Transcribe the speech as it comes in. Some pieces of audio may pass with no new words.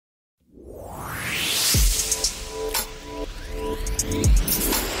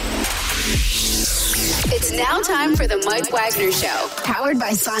It's now time for the Mike Wagner Show, powered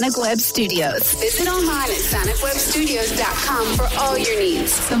by Sonic Web Studios. Visit online at sonicwebstudios.com for all your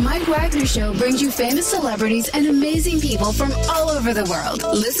needs. The Mike Wagner Show brings you famous celebrities and amazing people from all over the world.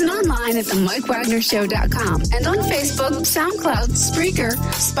 Listen online at themikewagnershow.com and on Facebook, SoundCloud, Spreaker,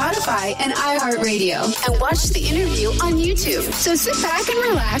 Spotify, and iHeartRadio. And watch the interview on YouTube. So sit back and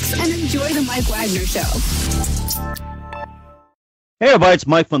relax and enjoy the Mike Wagner Show. Hey everybody, it's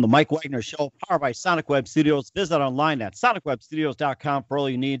Mike from the Mike Wagner Show, powered by Sonic Web Studios. Visit online at sonicwebstudios.com for all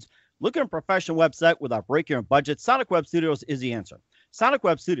your needs. Look at a professional website without breaking your budget. Sonic Web Studios is the answer. Sonic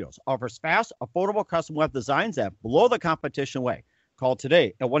Web Studios offers fast, affordable custom web designs that blow the competition away. Call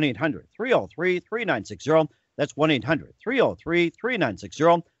today at 1-800-303-3960. That's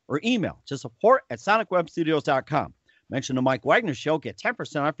 1-800-303-3960. Or email to support@sonicwebstudios.com. Mention the Mike Wagner Show, get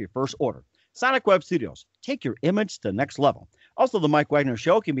 10% off your first order. Sonic Web Studios, take your image to the next level. Also, the Mike Wagner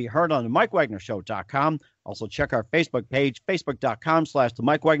Show can be heard on the MikeWagnerShow.com. Also, check our Facebook page, facebook.com/the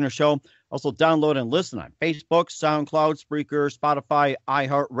Mike Wagner Show. Also, download and listen on Facebook, SoundCloud, Spreaker, Spotify,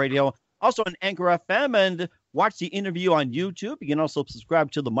 iHeartRadio. Also on Anchor FM, and watch the interview on YouTube. You can also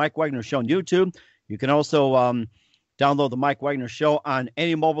subscribe to the Mike Wagner Show on YouTube. You can also download the Mike Wagner Show on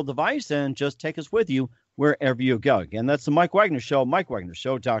any mobile device and just take us with you wherever you go. Again, that's the Mike Wagner Show,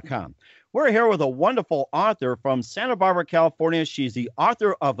 MikeWagnerShow.com. We're here with a wonderful author from Santa Barbara, California. She's the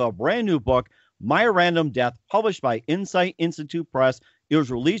author of a brand new book, My Random Death, published by Insight Institute Press. It was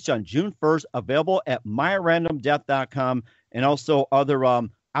released on June 1st, available at myrandomdeath.com and also other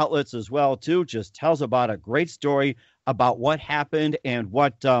outlets as well, too. Just tells about a great story about what happened and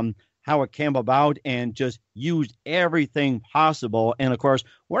what how it came about, and just used everything possible. And, of course,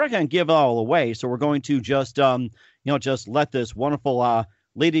 we're not going to give it all away, so we're going to just, just let this wonderful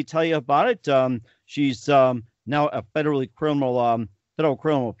lady tell you about it. She's now a federal criminal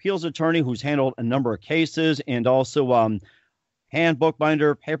appeals attorney who's handled a number of cases, and also hand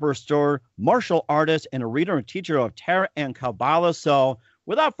bookbinder, paper store, martial artist, and a reader and teacher of Tarot and Kabbalah. So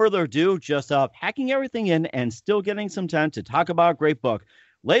without further ado, just packing everything in and still getting some time to talk about a great book.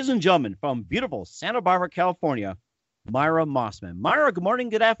 Ladies and gentlemen, from beautiful Santa Barbara, California, Myra Mossman. Myra, good morning,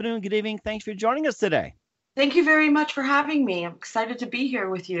 good afternoon, good evening. Thanks for joining us today. Thank you very much for having me. I'm excited to be here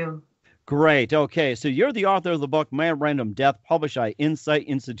with you. Great. Okay, so you're the author of the book, My Random Death, published by Insight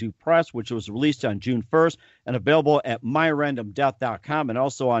Institute Press, which was released on June 1st and available at myrandomdeath.com and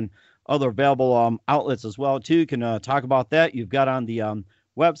also on other available outlets as well, too. You can talk about that. You've got on the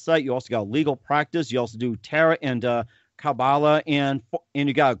website. You also got legal practice. You also do tarot and Kabbalah, and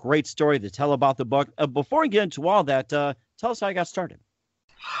you got a great story to tell about the book. Before we get into all that, tell us how you got started.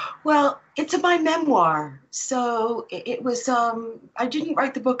 Well, it's my memoir. So it was, I didn't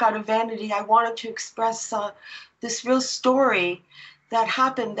write the book out of vanity. I wanted to express this real story that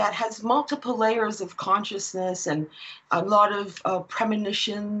happened that has multiple layers of consciousness and a lot of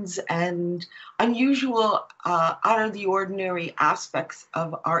premonitions and unusual, out of the ordinary aspects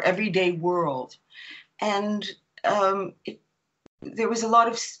of our everyday world. And there was a lot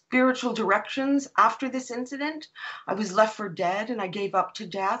of spiritual directions after this incident. I was left for dead and I gave up to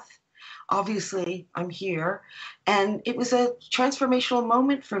death. Obviously, I'm here. And it was a transformational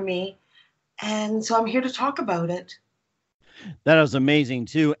moment for me. And so I'm here to talk about it. That is amazing,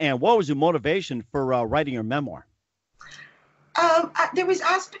 too. And what was your motivation for writing your memoir? There was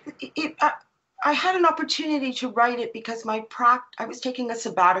I had an opportunity to write it because I was taking a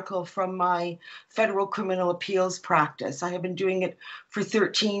sabbatical from my federal criminal appeals practice. I have been doing it for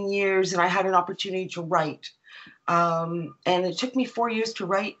 13 years, and I had an opportunity to write. And it took me 4 years to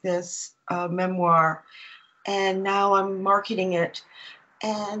write this memoir, and now I'm marketing it.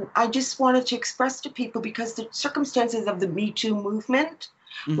 And I just wanted to express to people, because the circumstances of the Me Too movement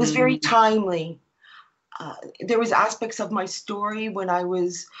was very timely. There was aspects of my story when I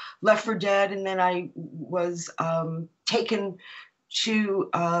was left for dead, and then I was taken to,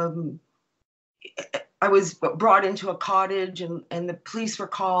 I was brought into a cottage, and the police were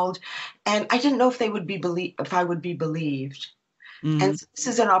called, and I didn't know if I would be believed. And so this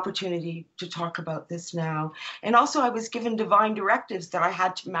is an opportunity to talk about this now. And also I was given divine directives that I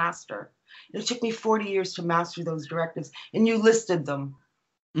had to master. It took me 40 years to master those directives, and you listed them.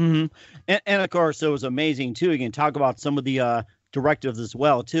 And of course, it was amazing, too. You can talk about some of the directives as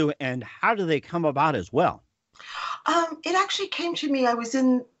well, too. And how do they come about as well? It actually came to me. I was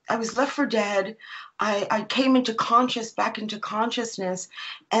left for dead. I came back into consciousness,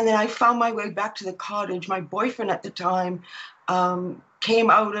 and then I found my way back to the cottage. My boyfriend at the time came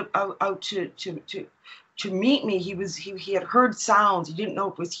out to meet me. He had heard sounds. He didn't know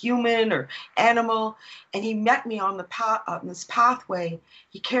if it was human or animal, and he met me on the on this pathway.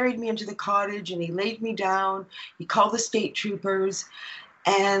 He carried me into the cottage and he laid me down. He called the state troopers,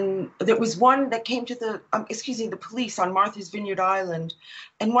 and there was one that came to the police on Martha's Vineyard Island,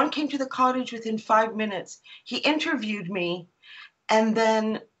 and one came to the cottage within 5 minutes. He interviewed me, and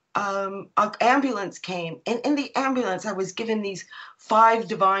then an ambulance came. And in the ambulance, I was given these 5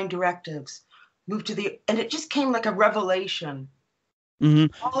 divine directives. And it just came like a revelation.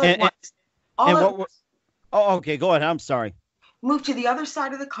 Mm-hmm. All at once. Oh, okay, go ahead. I'm sorry. Move to the other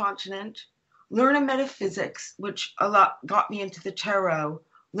side of the continent, learn a metaphysics, which got me into the tarot,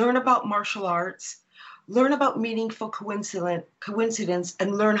 learn about martial arts, learn about meaningful coincidence,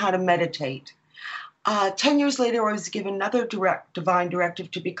 and learn how to meditate. 10 years later, I was given another divine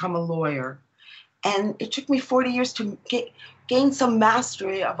directive to become a lawyer. And it took me 40 years to gain some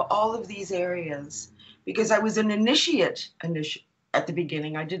mastery of all of these areas, because I was an initiate at the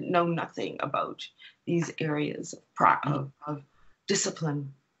beginning. I didn't know nothing about these areas of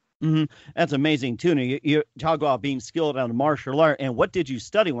discipline. Mm-hmm. That's amazing, too. Now, you talk about being skilled on martial art. And what did you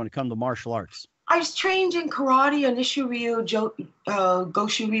study when it comes to martial arts? I was trained in karate, Nishiryu,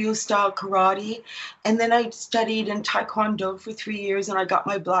 Goshuryu style karate. And then I studied in Taekwondo for 3 years, and I got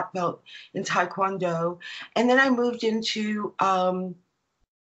my black belt in Taekwondo. And then I moved into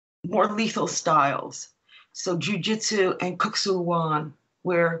more lethal styles. So Jiu-Jitsu and Kuksu Wan,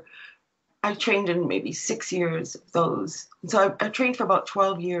 where I trained in maybe 6 years of those. And so I trained for about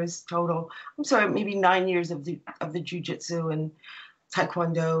 12 years total. I'm sorry, maybe 9 years of the Jiu-Jitsu and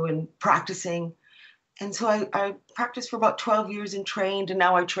Taekwondo and practicing. And so I practiced for about 12 years and trained, and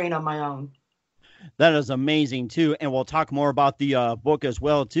now I train on my own. That is amazing, too. And we'll talk more about the book as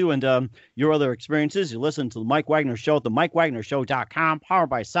well, too, and your other experiences. You listen to The Mike Wagner Show at themikewagnershow.com, powered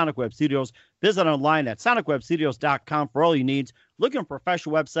by Sonic Web Studios. Visit online at sonicwebstudios.com for all your needs. Looking for a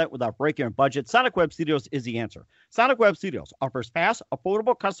professional website without breaking your budget? Sonic Web Studios is the answer. Sonic Web Studios offers fast,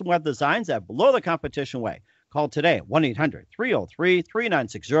 affordable custom web designs at below the competition way. Call today,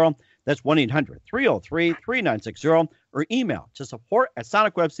 1-800-303-3960. That's 1-800-303-3960. Or email to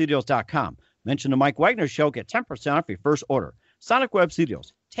support@sonicwebstudios.com. Mention the Mike Wagner Show. Get 10% off your first order. Sonic Web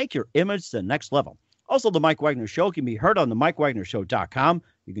Studios. Take your image to the next level. Also, the Mike Wagner Show can be heard on themikewagnershow.com.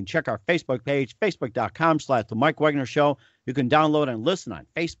 You can check our Facebook page, facebook.com/The Mike Wagner Show. You can download and listen on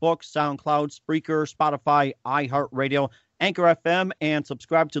Facebook, SoundCloud, Spreaker, Spotify, iHeartRadio, Anchor FM, and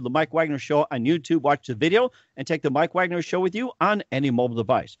subscribe to The Mike Wagner Show on YouTube. Watch the video and take The Mike Wagner Show with you on any mobile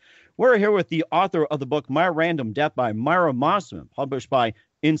device. We're here with the author of the book, My Random Death by Myra Mossman, published by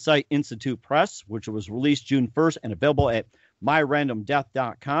Insight Institute Press, which was released June 1st and available at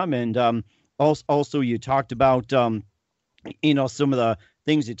myrandomdeath.com. And also you talked about, some of the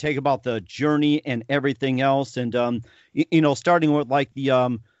things you take about the journey and everything else. And, starting with like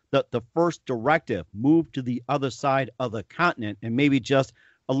the first directive, move to the other side of the continent, and maybe just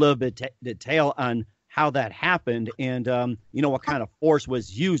a little bit detail on how that happened and, what kind of force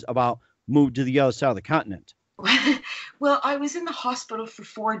was used about move to the other side of the continent. Well, I was in the hospital for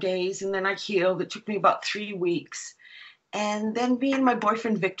 4 days, and then I healed. It took me about 3 weeks. And then me and my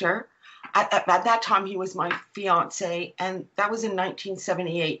boyfriend, Victor, at that time, he was my fiance, and that was in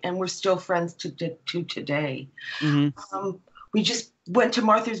 1978, and we're still friends to today. Mm-hmm. We just went to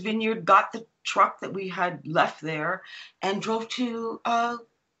Martha's Vineyard, got the truck that we had left there, and drove to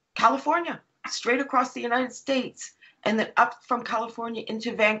California, straight across the United States, and then up from California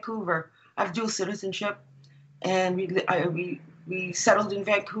into Vancouver. I have dual citizenship, and we settled in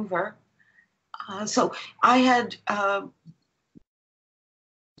Vancouver. So I had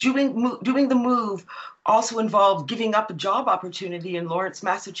doing the move also involved giving up a job opportunity in Lawrence,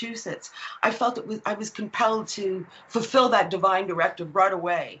 Massachusetts. I felt I was compelled to fulfill that divine directive right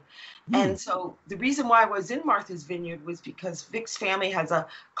away. And so the reason why I was in Martha's Vineyard was because Vic's family has a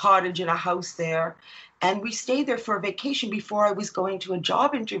cottage and a house there. And we stayed there for a vacation before I was going to a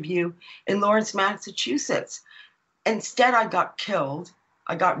job interview in Lawrence, Massachusetts. Instead, I got killed.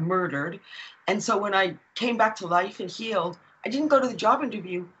 I got murdered. And so when I came back to life and healed, I didn't go to the job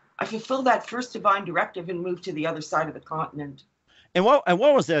interview. I fulfilled that first divine directive and moved to the other side of the continent. And what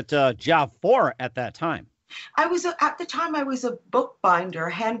was that job for at that time? At the time I was a bookbinder,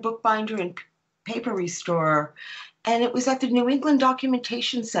 hand bookbinder and paper restorer, and it was at the New England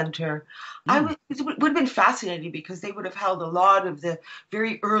Documentation Center. It would have been fascinating because they would have held a lot of the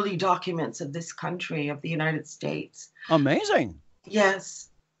very early documents of this country, of the United States. Amazing. Yes.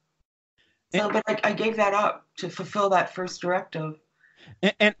 So, but I gave that up to fulfill that first directive.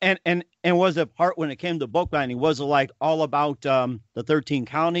 And was it part when it came to bookbinding? Was it like all about the 13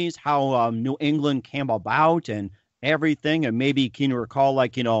 counties, how New England came about and everything? And maybe can you recall,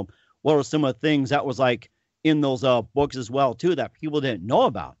 like, what are some of the things that was like in those books as well too that people didn't know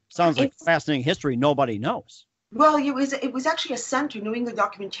about? Sounds like fascinating history nobody knows. Well, it was actually a center, New England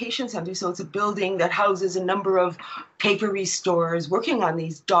Documentation Center. So it's a building that houses a number of paper restorers working on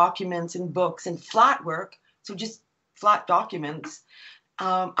these documents and books and flat work. So just flat documents.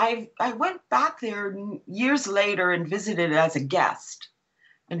 I went back there years later and visited as a guest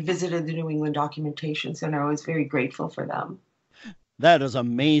and visited the New England Documentation Center. I was very grateful for them. That is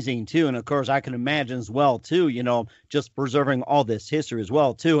amazing too. And of course, I can imagine as well too, just preserving all this history as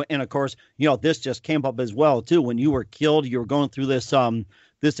well too. And of course, this just came up as well too. When you were killed, you were going through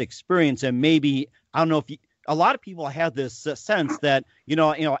this experience, and maybe, I don't know if a lot of people have this sense that,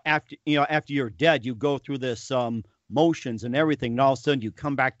 after you're dead, you go through this motions and everything, and all of a sudden you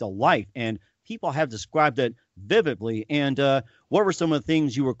come back to life. And people have described it vividly. And what were some of the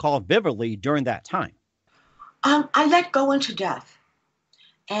things you recall vividly during that time? I let go into death.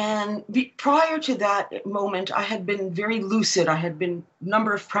 And prior to that moment, I had been very lucid. I had been a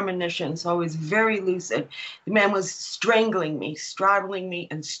number of premonitions. So I was very lucid. The man was strangling me, straddling me,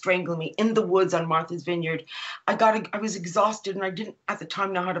 and strangling me in the woods on Martha's Vineyard. I was exhausted, and I didn't at the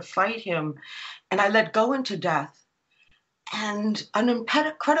time know how to fight him. And I let go into death. And an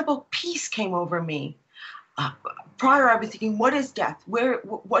incredible peace came over me. Prior, I was thinking, what is death?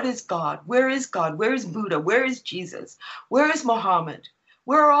 What is God? Where is God? Where is Buddha? Where is Jesus? Where is Muhammad?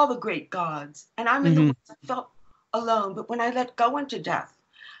 Where are all the great gods? And I'm in the woods. I felt alone. But when I let go into death,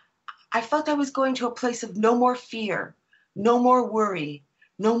 I felt I was going to a place of no more fear, no more worry,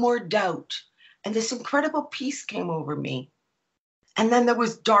 no more doubt. And this incredible peace came over me. And then there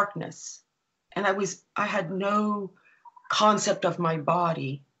was darkness. And I had no concept of my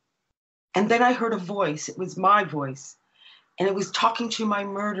body. And then I heard a voice. It was my voice. And it was talking to my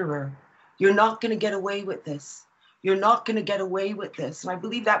murderer. You're not going to get away with this. You're not going to get away with this. And I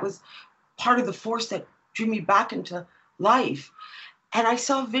believe that was part of the force that drew me back into life. And I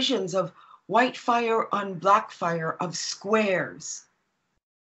saw visions of white fire on black fire, of squares.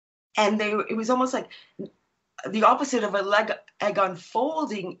 And it was almost like the opposite of an egg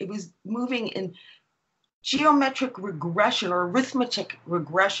unfolding. It was moving in geometric regression or arithmetic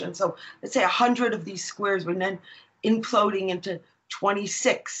regression. So let's say 100 of these squares were then imploding into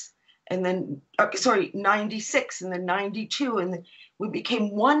 26. And then, 96, and then 92. And then we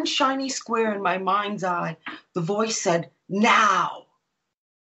became one shiny square in my mind's eye. The voice said, now.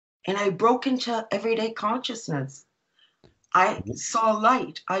 And I broke into everyday consciousness. I saw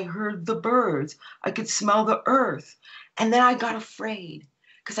light. I heard the birds. I could smell the earth. And then I got afraid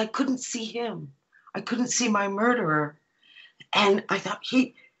because I couldn't see him. I couldn't see my murderer. And I thought,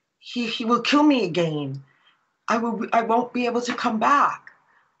 he will kill me again. I won't be able to come back.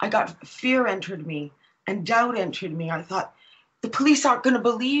 I got fear entered me and doubt entered me. I thought, the police aren't going to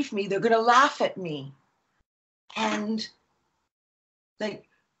believe me. They're going to laugh at me. And like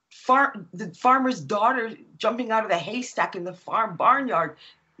the farmer's daughter jumping out of the haystack in the farm barnyard,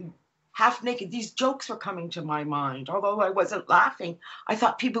 half naked, these jokes were coming to my mind. Although I wasn't laughing, I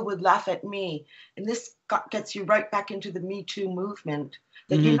thought people would laugh at me. And this gets you right back into the Me Too movement,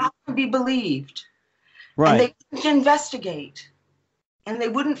 that you're not going to be believed. Right. And they couldn't investigate. And they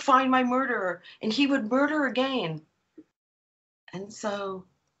wouldn't find my murderer, and he would murder again. And so,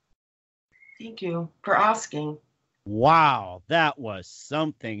 thank you for asking. Wow, that was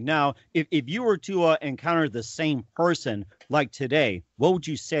something. Now, if you were to encounter the same person like today, what would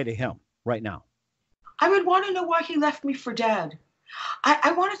you say to him right now? I would want to know why he left me for dead.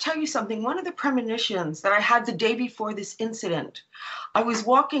 I want to tell you something. One of the premonitions that I had the day before this incident, I was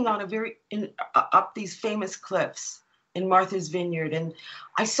walking on up these famous cliffs in Martha's Vineyard, and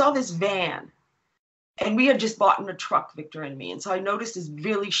I saw this van, and we had just bought in a truck, Victor and me, and so I noticed this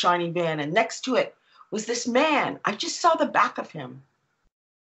really shiny van, and next to it was this man. I just saw the back of him,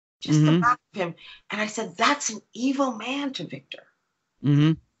 the back of him, and I said, "That's an evil man," to Victor.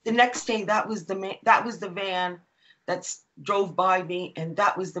 The next day, that was the van that drove by me, and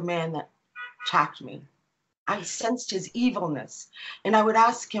that was the man that attacked me. I sensed his evilness, and I would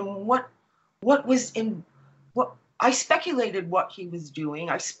ask him what was in what. I speculated what he was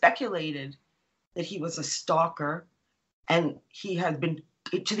doing. I speculated that he was a stalker and he had been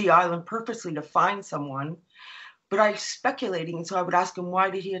to the island purposely to find someone. But I was speculating, and so I would ask him,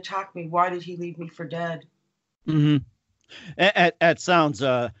 why did he attack me? Why did he leave me for dead? That sounds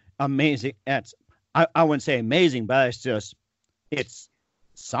amazing. I wouldn't say amazing, but it's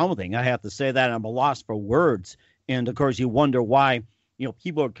something. I have to say that I'm a loss for words. And of course, you wonder why,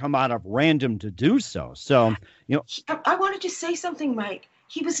 people would come out of random to do so. So, I wanted to say something, Mike.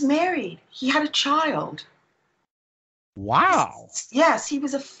 He was married. He had a child. Wow. Yes, he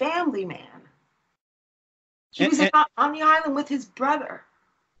was a family man. He was on the island with his brother.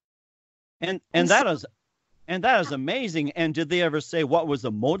 And that is amazing. And did they ever say what was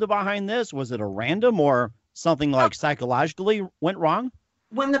the motive behind this? Was it a random or something like psychologically went wrong?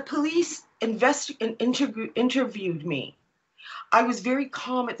 When the police interviewed me, I was very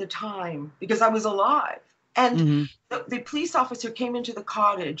calm at the time because I was alive. And the police officer came into the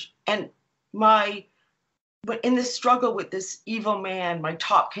cottage, and in this struggle with this evil man, my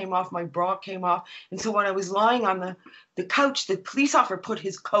top came off, my bra came off. And so when I was lying on the couch, the police officer put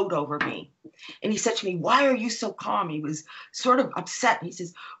his coat over me. And he said to me, "Why are you so calm?" He was sort of upset. He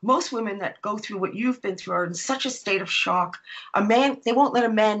says, "Most women that go through what you've been through are in such a state of shock. They won't let a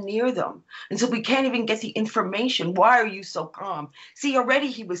man near them. And so we can't even get the information. Why are you so calm?" See,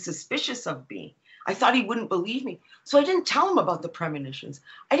 already he was suspicious of me. I thought he wouldn't believe me. So I didn't tell him about the premonitions.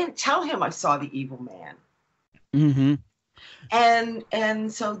 I didn't tell him I saw the evil man. Mm-hmm.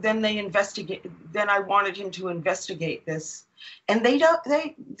 And so then they investigate. Then I wanted him to investigate this, and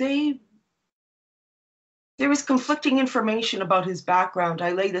there was conflicting information about his background.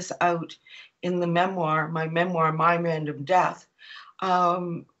 I lay this out in the memoir, My Random Death.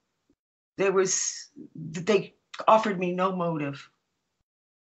 They offered me no motive.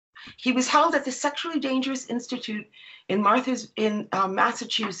 He was held at the Sexually Dangerous Institute in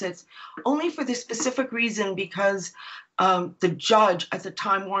Massachusetts, only for the specific reason because the judge at the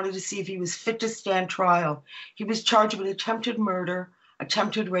time wanted to see if he was fit to stand trial. He was charged with attempted murder,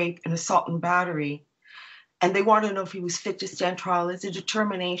 attempted rape, and assault and battery. And they wanted to know if he was fit to stand trial. It's a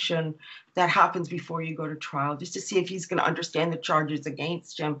determination that happens before you go to trial, just to see if he's going to understand the charges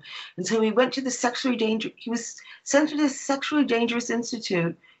against him. And so he was sent to the Sexually Dangerous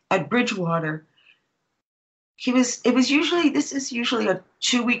Institute at Bridgewater. This is usually a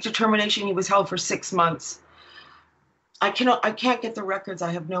 2-week determination. He was held for 6 months. I can't get the records. I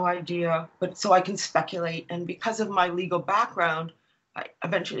have no idea, but so I can speculate. And because of my legal background, I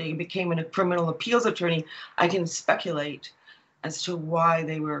eventually became a criminal appeals attorney. I can speculate as to why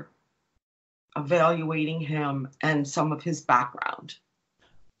they were evaluating him and some of his background.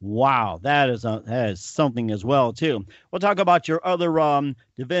 Wow, that is something as well, too. We'll talk about your other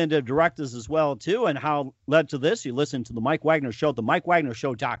definitive directives as well, too, and how led to this. You listen to The Mike Wagner Show,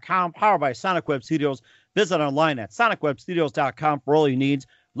 themikewagnershow.com, powered by Sonic Web Studios. Visit online at sonicwebstudios.com for all your needs.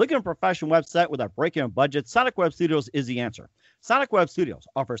 Looking at a professional website with a break-in budget, Sonic Web Studios is the answer. Sonic Web Studios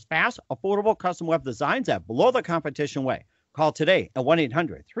offers fast, affordable custom web designs at below the competition way. Call today at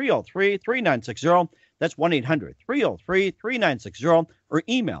 1-800-303-3960. That's 1-800-303-3960, or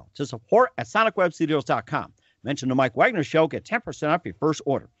email to support@sonicwebstudios.com. Mention the Mike Wagner Show, get 10% off your first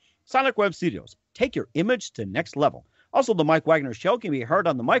order. Sonic Web Studios, take your image to next level. Also, the Mike Wagner Show can be heard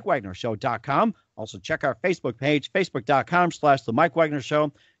on the MikeWagnerShow.com. Also, check our Facebook page, facebook.com/the Mike Wagner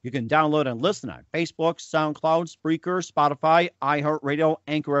Show. You can download and listen on Facebook, SoundCloud, Spreaker, Spotify, iHeartRadio,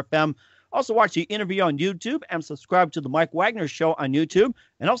 Anchor FM. Also, watch the interview on YouTube and subscribe to the Mike Wagner Show on YouTube.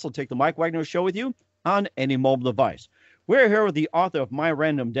 And also take the Mike Wagner Show with you on any mobile device. We're here with the author of My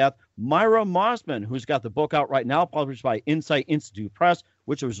Random Death, Myra Mossman, who's got the book out right now, published by Insight Institute Press,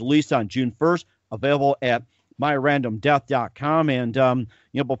 which was released on June 1st, available at myrandomdeath.com. And,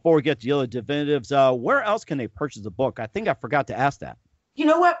 before we get to the other definitives, where else can they purchase the book? I think I forgot to ask that. You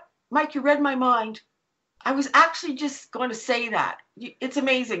know what, Mike, you read my mind. I was actually just going to say that. It's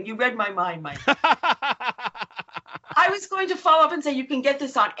amazing. You read my mind, Mike. I was going to follow up and say you can get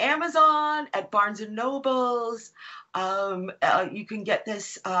this on Amazon, at Barnes & Noble's. You can get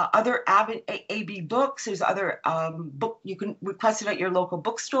this other AB books. There's other book. You can request it at your local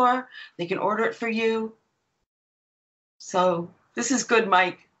bookstore. They can order it for you. So this is good,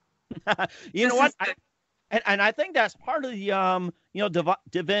 Mike. You know what? And I think that's part of the,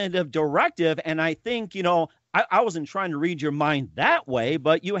 definitive directive. And I think, I wasn't trying to read your mind that way,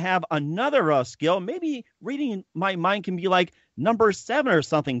 but you have another skill. Maybe reading my mind can be like number 7 or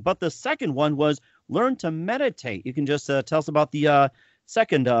something. But the second one was learn to meditate. You can just tell us about the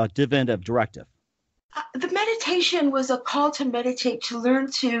second definitive directive. The meditation was a call to meditate, to learn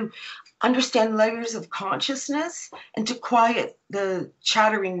to understand layers of consciousness and to quiet the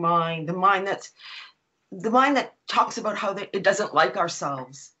chattering mind, the mind that talks about how it doesn't like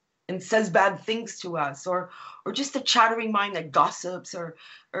ourselves and says bad things to us, or just the chattering mind that gossips,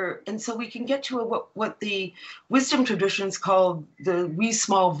 and so we can get to what the wisdom traditions call the wee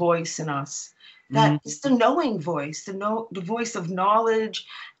small voice in us, that is the knowing voice, the voice of knowledge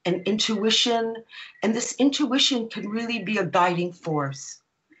and intuition. And this intuition can really be a guiding force.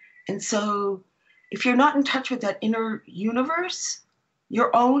 And so if you're not in touch with that inner universe,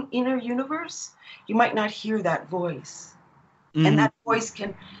 your own inner universe, you might not hear that voice. And that voice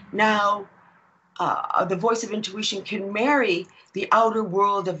can now, the voice of intuition can marry the outer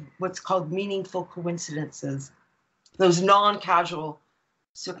world of what's called meaningful coincidences, those non-casual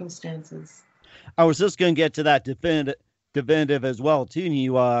circumstances. I was just going to get to that definitive as well, too. And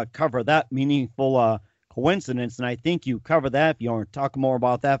you cover that meaningful coincidence. And I think you cover that. If you want to talk more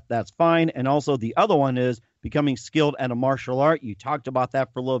about that, that's fine. And also the other one is becoming skilled at a martial art. You talked about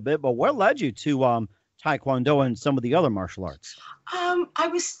that for a little bit, but what led you to Taekwondo and some of the other martial arts?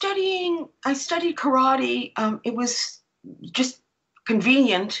 I studied karate. It was just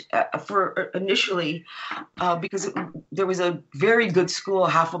convenient for initially because there was a very good school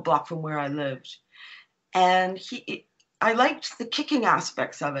half a block from where I lived. And I liked the kicking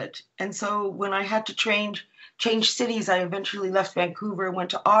aspects of it. And so when I had to change cities, I eventually left Vancouver and went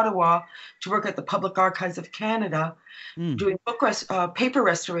to Ottawa to work at the Public Archives of Canada, doing paper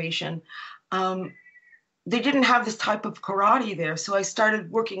restoration. They didn't have this type of karate there, so I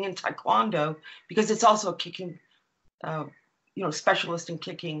started working in Taekwondo because it's also a kicking, specialist in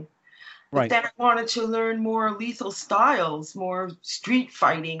kicking. But then I wanted to learn more lethal styles, more street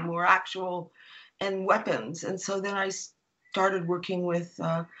fighting, more actual and weapons. And so then I started working with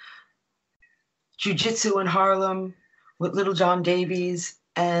jiu-jitsu in Harlem with Little John Davies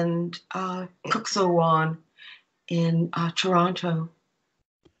and Kuk So Wan in Toronto.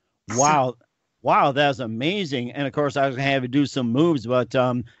 Wow. Wow, that's amazing. And of course, I was going to have you do some moves, but,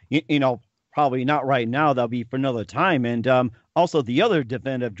 probably not right now. That'll be for another time. And also, the other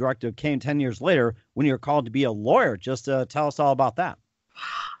definitive directive came 10 years later when you were called to be a lawyer. Just tell us all about that.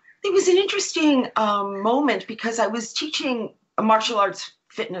 It was an interesting moment because I was teaching a martial arts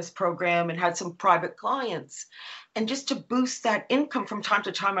fitness program and had some private clients. And just to boost that income from time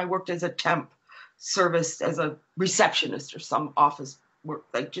to time, I worked as a temp service as a receptionist or some office work,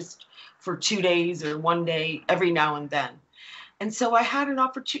 like just for 2 days or 1 day every now and then. And so I had an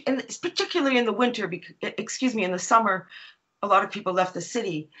opportunity, and particularly in the winter, in the summer, a lot of people left the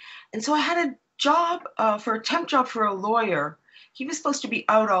city. And so I had a job for a temp job for a lawyer. He was supposed to be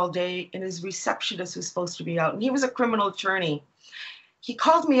out all day and his receptionist was supposed to be out. And he was a criminal attorney. He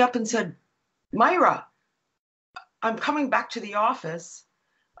called me up and said, "Myra, I'm coming back to the office.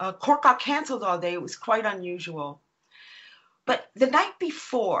 Court got canceled all day. It was quite unusual." But the night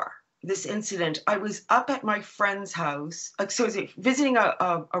before this incident, I was up at my friend's house, visiting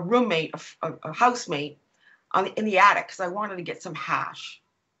a roommate, a housemate in the attic because I wanted to get some hash.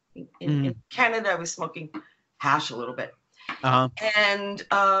 In Canada, I was smoking hash a little bit. And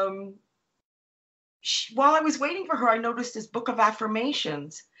while I was waiting for her, I noticed this book of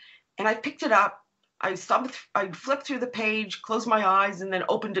affirmations. And I picked it up. I flipped through the page, closed my eyes, and then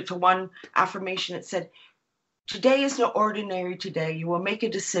opened it to one affirmation. It said, "Today is no ordinary today. You will make a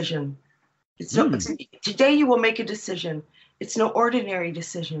decision. Today you will make a decision. It's no ordinary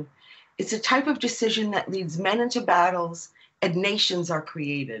decision. It's a type of decision that leads men into battles and nations are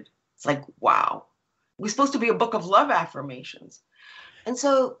created." It's like, wow. It was supposed to be a book of love affirmations. And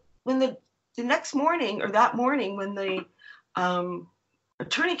so when the next morning, or that morning, when the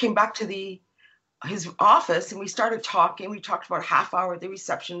attorney came back to his office and we started talking, we talked about a half hour at the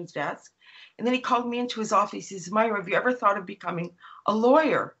reception's desk. And then he called me into his office. He says, "Myra, have you ever thought of becoming a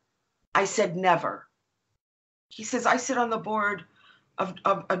lawyer?" I said, "Never." He says, "I sit on the board of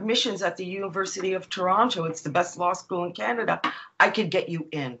admissions at the University of Toronto. It's the best law school in Canada. I could get you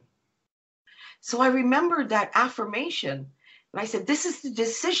in." So I remembered that affirmation. And I said, this is the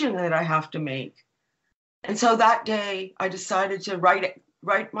decision that I have to make. And so that day I decided to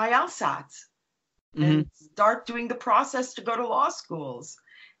write my LSATs and start doing the process to go to law schools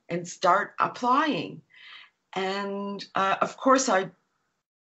and start applying. And of course, I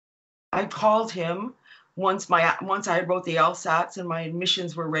called him once I wrote the LSATs and my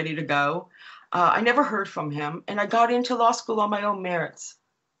admissions were ready to go. I never heard from him, and I got into law school on my own merits.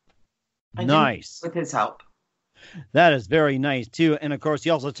 Nice. With his help. That is very nice too. And of course, he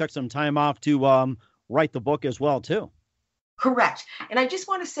also took some time off to write the book as well too. Correct. And I just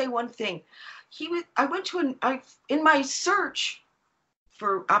want to say one thing. In my search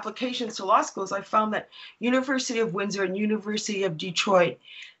for applications to law schools, I found that University of Windsor and University of Detroit,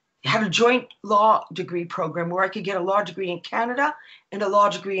 had a joint law degree program where I could get a law degree in Canada and a law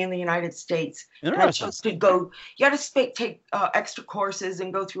degree in the United States. And I chose to go, you had to take extra courses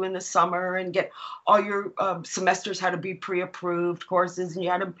and go through in the summer and get all your semesters had to be pre-approved courses, and you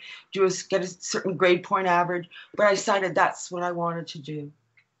had to get a certain grade point average. But I decided that's what I wanted to do.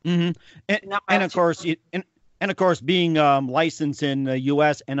 Mm-hmm. And of course, and of course, being licensed in the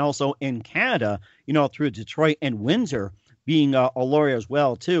U.S. and also in Canada, through Detroit and Windsor, being a lawyer as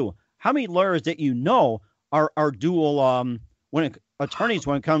well, too. How many lawyers that are dual attorneys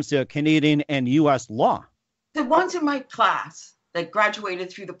when it comes to Canadian and U.S. law? The ones in my class that graduated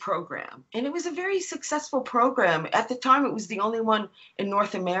through the program. And it was a very successful program. At the time, it was the only one in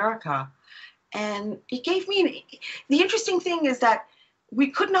North America. And it gave me the interesting thing is that we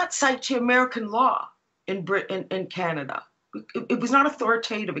could not cite to American law in Canada. It was not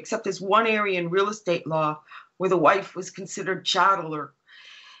authoritative, except there's one area in real estate law where the wife was considered chattel,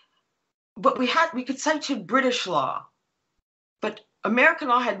 but we could cite to British law, but American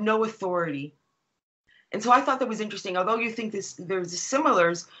law had no authority. And so I thought that was interesting. Although you think there's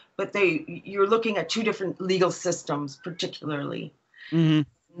similars, but you're looking at two different legal systems, particularly. Mm-hmm.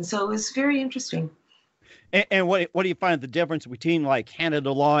 And so it was very interesting. And what do you find the difference between like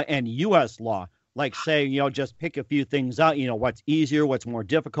Canada law and U.S. law? Like, say, just pick a few things out, what's easier, what's more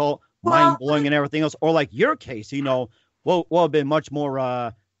difficult, mind-blowing and everything else. Or like your case, what have been much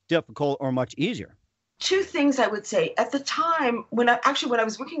more difficult or much easier? Two things I would say. At the time, when I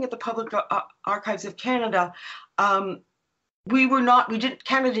was working at the Public Archives of Canada, Canada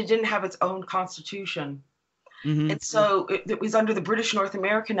didn't have its own constitution. Mm-hmm. And so it was under the British North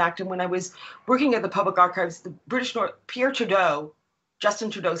American Act. And when I was working at the Public Archives, Pierre Trudeau,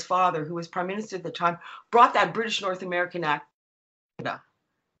 Justin Trudeau's father, who was Prime Minister at the time, brought that British North American Act to Canada.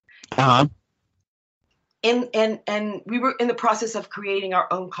 Uh-huh. And we were in the process of creating our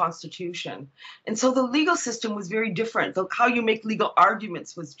own constitution. And so the legal system was very different. How you make legal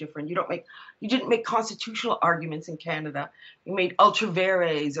arguments was different. You didn't make constitutional arguments in Canada. You made ultra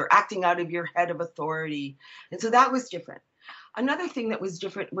vires or acting out of your head of authority. And so that was different. Another thing that was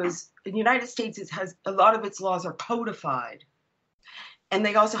different was in the United States, a lot of its laws are codified. And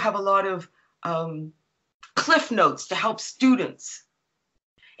they also have a lot of cliff notes to help students.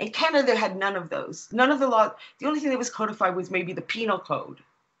 In Canada, they had none of those. None of the law. The only thing that was codified was maybe the penal code.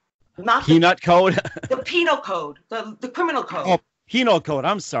 Not Peanut code? The penal code, the criminal code. Oh, penal code.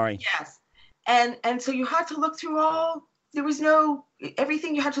 I'm sorry. Yes. And so you had to look through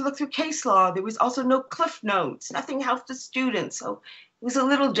everything you had to look through case law. There was also no cliff notes. Nothing helped the students. So it was a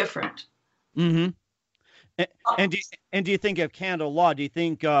little different. Mm-hmm. And do you think of Canada law? Do you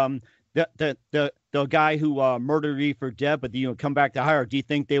think the guy who murdered E for dead, but come back to hire? Do you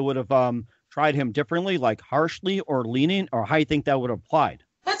think they would have tried him differently, like harshly or lenient, or how do you think that would have applied?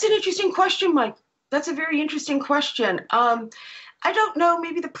 That's an interesting question, Mike. That's a very interesting question. I don't know.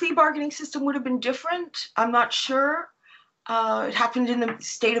 Maybe the plea bargaining system would have been different. I'm not sure. It happened in the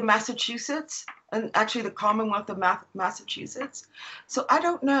state of Massachusetts, and actually the Commonwealth of Massachusetts. So I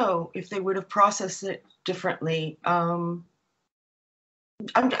don't know if they would have processed it differently. I'm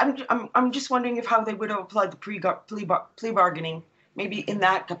just wondering how they would have applied the plea bargaining, maybe in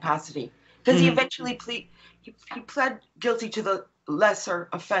that capacity, because he eventually he pled guilty to the lesser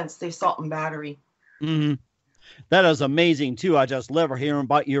offense, the assault and battery. Mm-hmm. That is amazing too. I just love hearing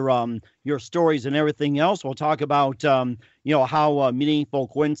about your stories and everything else. We'll talk about how meaningful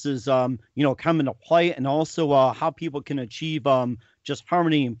coincidences come into play, and also how people can achieve just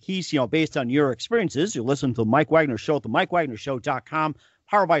harmony and peace based on your experiences. You listen to the Mike Wagner Show at the MikeWagnerShow.com,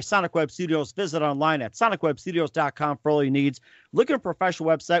 powered by Sonic Web Studios. Visit online at SonicWebStudios.com for all your needs. Look at a professional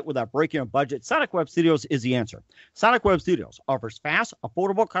website without breaking your budget. Sonic Web Studios is the answer. Sonic Web Studios offers fast,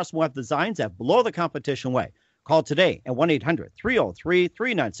 affordable custom web designs that blow the competition away. Call today at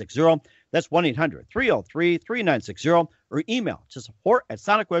 1-800-303-3960. That's 1-800-303-3960. Or email to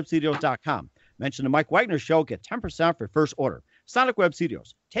support@sonicwebstudios.com. Mention the Mike Wagner Show. Get 10% off your first order. Sonic Web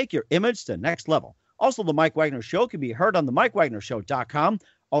Studios. Take your image to the next level. Also, the Mike Wagner Show can be heard on the MikeWagnerShow.com.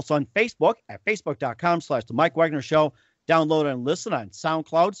 Also on Facebook at Facebook.com/the Mike Wagner Show. Download and listen on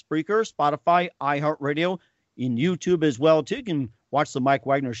SoundCloud, Spreaker, Spotify, iHeartRadio, in YouTube as well, too. You can watch the Mike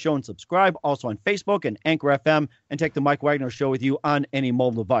Wagner Show and subscribe. Also on Facebook and Anchor FM, and take the Mike Wagner Show with you on any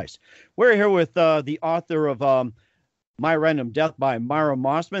mobile device. We're here with the author of My Random Death by Myra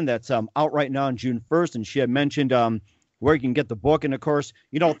Mossman. That's out right now on June 1st. And she had mentioned where you can get the book. And of course,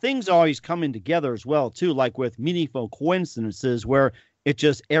 things always coming together as well, too, like with meaningful coincidences where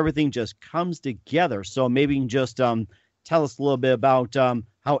everything just comes together. So maybe you can just tell us a little bit about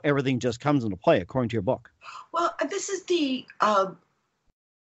how everything just comes into play according to your book. Well, this is the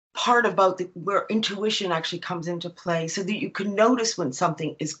part about where intuition actually comes into play, so that you can notice when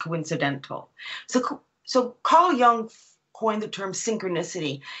something is coincidental. So Carl Jung coined the term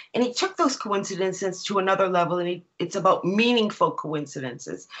synchronicity, and he took those coincidences to another level, and it's about meaningful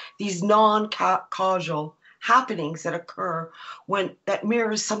coincidences, these non-causal happenings that occur when that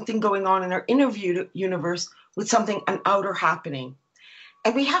mirrors something going on in our inner universe with something, an outer happening.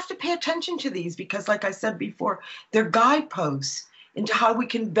 And we have to pay attention to these because, like I said before, they're guideposts into how we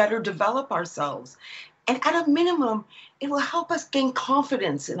can better develop ourselves. And at a minimum, it will help us gain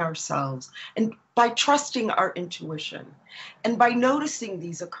confidence in ourselves and by trusting our intuition and by noticing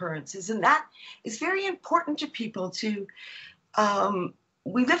these occurrences. And that is very important to people to,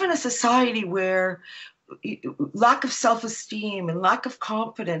 we live in a society where lack of self-esteem and lack of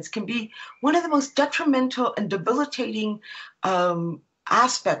confidence can be one of the most detrimental and debilitating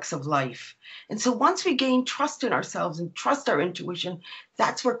aspects of life. And so once we gain trust in ourselves and trust our intuition,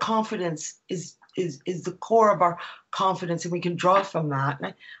 that's where confidence is the core of our confidence, and we can draw from that.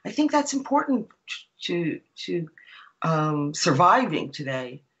 And I think that's important to surviving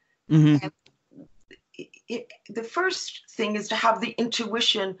today. Mm-hmm. The first thing is to have the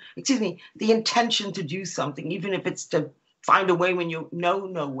the intention to do something, even if it's to find a way when you know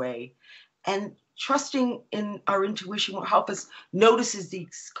no way. And trusting in our intuition will help us notice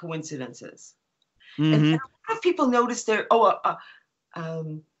these coincidences. Mm-hmm. And a lot of people notice their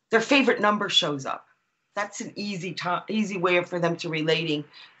favorite number shows up. That's an easy way for them to relating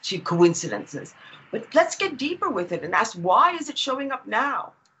to coincidences. But let's get deeper with it and ask, why is it showing up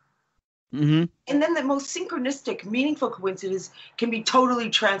now? Mm-hmm. And then the most synchronistic, meaningful coincidence can be totally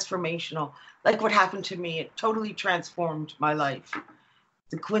transformational. Like what happened to me, it totally transformed my life.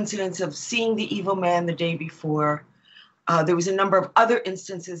 The coincidence of seeing the evil man the day before. There was a number of other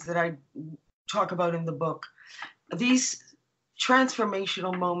instances that I talk about in the book. These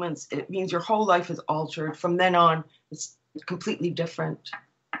transformational moments, it means your whole life is altered. From then on, it's completely different.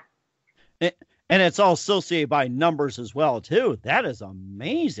 And it's all associated by numbers as well, too. That is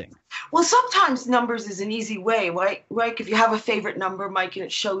amazing. Well, sometimes numbers is an easy way, right? Like if you have a favorite number, Mike, and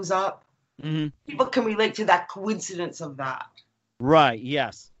it shows up, mm-hmm. people can relate to that coincidence of that. Right,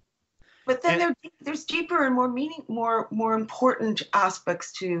 yes. But then there's deeper and more important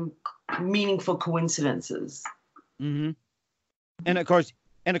aspects to meaningful coincidences. Mm-hmm. And of course,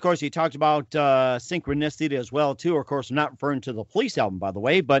 you talked about synchronicity as well, too. Of course, I'm not referring to the Police album, by the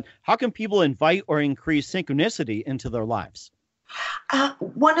way, but how can people invite or increase synchronicity into their lives?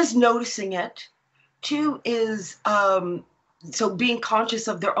 One is noticing it. Two is so being conscious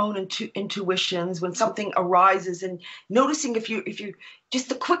of their own intuitions when something arises, and noticing if you just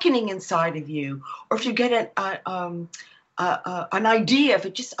the quickening inside of you, or if you get an idea, if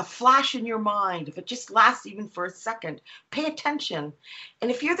it's just a flash in your mind, if it just lasts even for a second, pay attention. And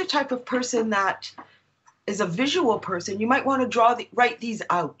if you're the type of person that is a visual person, you might want to write these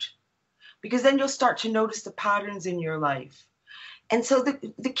out, because then you'll start to notice the patterns in your life. And so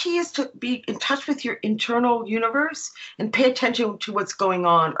the key is to be in touch with your internal universe and pay attention to what's going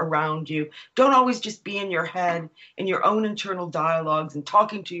on around you. Don't always just be in your head, in your own internal dialogues and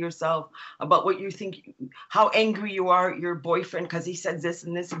talking to yourself about what you think, how angry you are at your boyfriend because he said this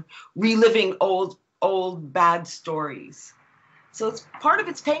and this, and reliving old bad stories. So it's part of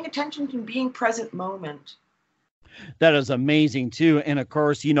it's paying attention to being present moment. That is amazing, too. And of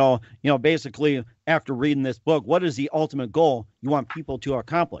course, basically after reading this book, what is the ultimate goal you want people to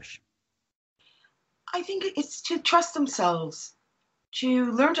accomplish? I think it's to trust themselves,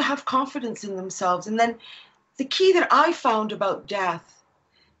 to learn to have confidence in themselves. And then the key that I found about death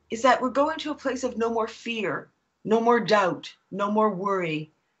is that we're going to a place of no more fear, no more doubt, no more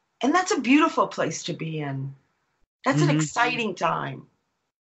worry. And that's a beautiful place to be in. That's mm-hmm. an exciting time.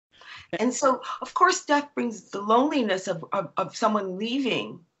 And so, of course, death brings the loneliness of someone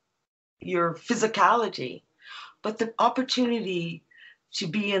leaving your physicality, but the opportunity to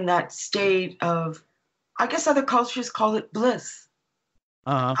be in that state of, I guess other cultures call it bliss.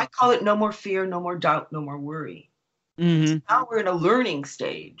 Uh-huh. I call it no more fear, no more doubt, no more worry. Mm-hmm. So now we're in a learning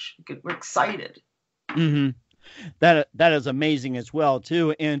stage. We're excited. Mm-hmm. That is amazing as well,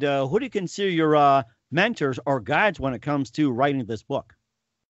 too. And who do you consider your mentors or guides when it comes to writing this book?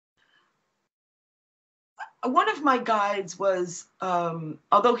 One of my guides was,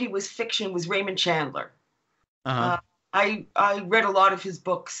 although he was fiction, was Raymond Chandler. Uh-huh. I read a lot of his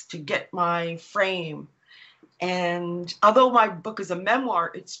books to get my frame. And although my book is a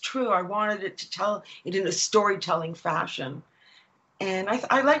memoir, it's true. I wanted it to tell it in a storytelling fashion. And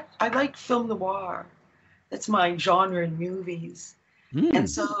I like film noir. That's my genre in movies. And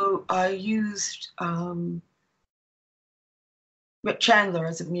so I used Chandler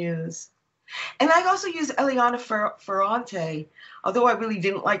as a muse. And I also use Eliana Ferrante. Although I really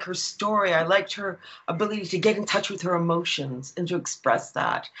didn't like her story, I liked her ability to get in touch with her emotions and to express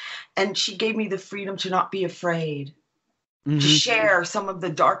that. And she gave me the freedom to not be afraid, to share some of the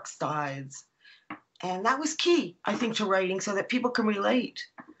dark sides. And that was key, I think, to writing so that people can relate.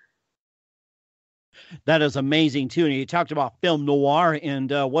 That is amazing, too. And you talked about film noir, and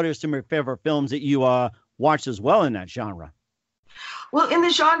what are some of your favorite films that you watched as well in that genre? Well, in the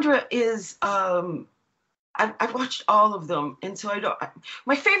genre is, I've watched all of them. And so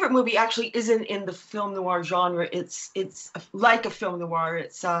my favorite movie actually isn't in the film noir genre. It's like a film noir.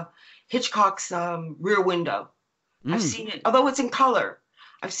 It's Hitchcock's Rear Window. I've seen it, although it's in color.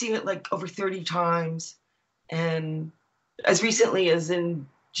 I've seen it like over 30 times, and as recently as in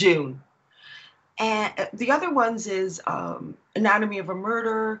June. And the other ones is Anatomy of a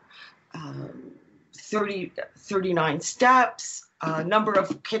Murder, 39 Steps, a number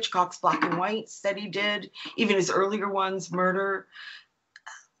of Hitchcock's black and whites that he did, even his earlier ones, Murder.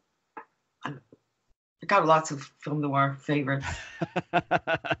 I got lots of film noir favorites.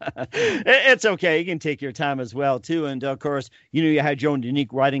 It's okay. You can take your time as well, too. And, of course, you had your own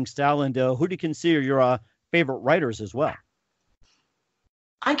unique writing style. And who do you consider your favorite writers as well?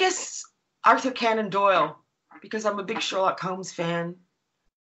 I guess Arthur Conan Doyle, because I'm a big Sherlock Holmes fan.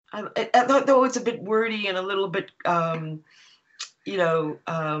 Though it's a bit wordy and a little bit,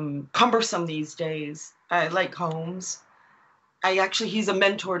 cumbersome these days. I like Holmes. He's a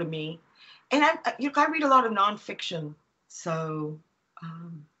mentor to me. And I read a lot of nonfiction, so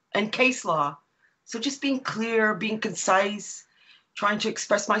and case law. So just being clear, being concise, trying to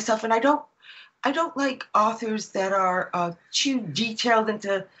express myself. And I don't like authors that are too detailed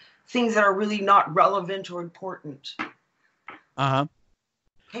into things that are really not relevant or important.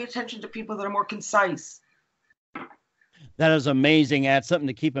 Pay attention to people that are more concise. That is amazing. That's something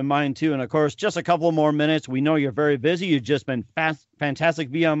to keep in mind, too. And, of course, just a couple more minutes. We know you're very busy. You've just been fantastic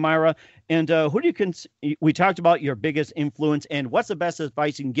via Myra. And who do you we talked about your biggest influence, and what's the best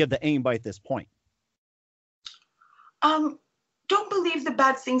advice you can give to anybody at this point? Don't believe the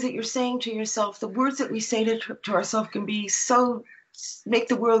bad things that you're saying to yourself. The words that we say to ourselves can be make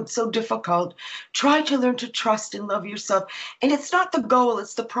the world so difficult. Try to learn to trust and love yourself. And it's not the goal,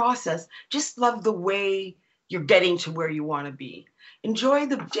 it's the process. Just love the way you're getting to where you want to be. Enjoy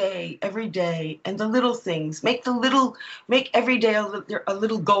the day, every day, and the little things. Make every day a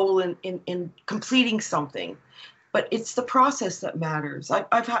little goal in completing something. But it's the process that matters.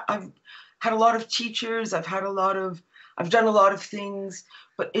 I've had a lot of teachers. I've done a lot of things.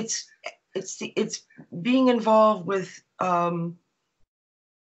 But it's being involved with doing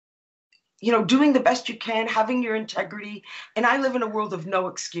the best you can, having your integrity. And I live in a world of no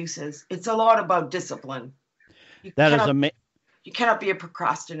excuses. It's a lot about discipline. You cannot be a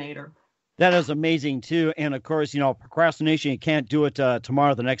procrastinator. That is amazing, too. And, of course, procrastination, you can't do it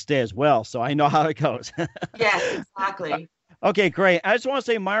tomorrow, the next day as well. So I know how it goes. Yes, exactly. Okay, great. I just want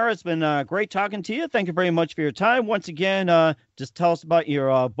to say, Myra, it's been great talking to you. Thank you very much for your time. Once again, just tell us about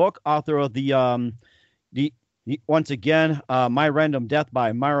your book, author of once again, My Random Death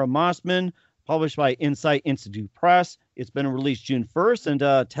by Myra Mossman, published by Insight Institute Press. It's been released June 1st.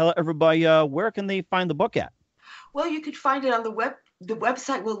 And tell everybody where can they find the book at? Well, you could find it on the web. The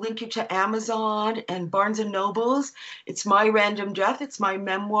website will link you to Amazon and Barnes & Nobles. It's My Random Death. It's my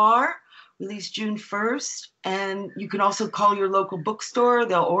memoir, released June 1st. And you can also call your local bookstore.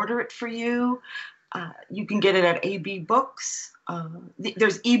 They'll order it for you. You can get it at AB Books.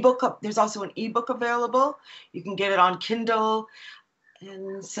 There's also an ebook available. You can get it on Kindle.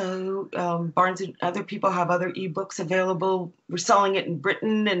 And so Barnes and other people have other ebooks available. We're selling it in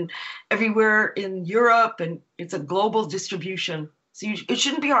Britain and everywhere in Europe, and it's a global distribution. So it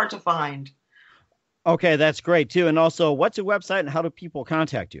shouldn't be hard to find. Okay, that's great, too. And also, what's your website and how do people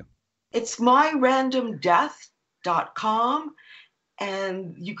contact you? It's myrandomdeath.com.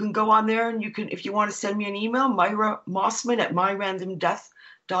 And you can go on there and if you want to send me an email, Myra Mossman at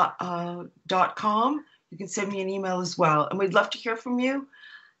myrandomdeath.com. You can send me an email as well. And we'd love to hear from you.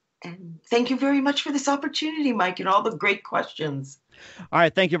 And thank you very much for this opportunity, Mike, and all the great questions. All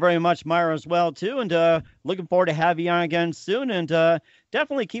right. Thank you very much, Myra, as well, too. And looking forward to having you on again soon. And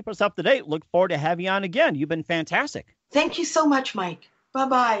definitely keep us up to date. Look forward to having you on again. You've been fantastic. Thank you so much, Mike.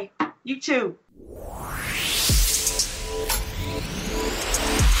 Bye-bye. You too.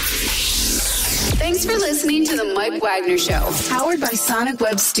 Thanks for listening to The Mike Wagner Show, powered by Sonic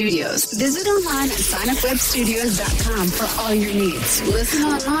Web Studios. Visit online at sonicwebstudios.com for all your needs. Listen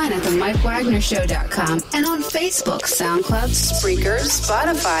online at themikewagnershow.com and on Facebook, SoundCloud, Spreaker,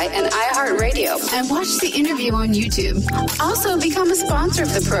 Spotify, and iHeartRadio. And watch the interview on YouTube. Also, become a sponsor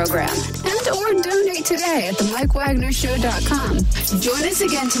of the program and or donate today at themikewagnershow.com. Join us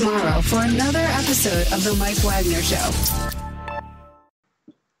again tomorrow for another episode of The Mike Wagner Show.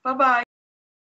 Bye-bye.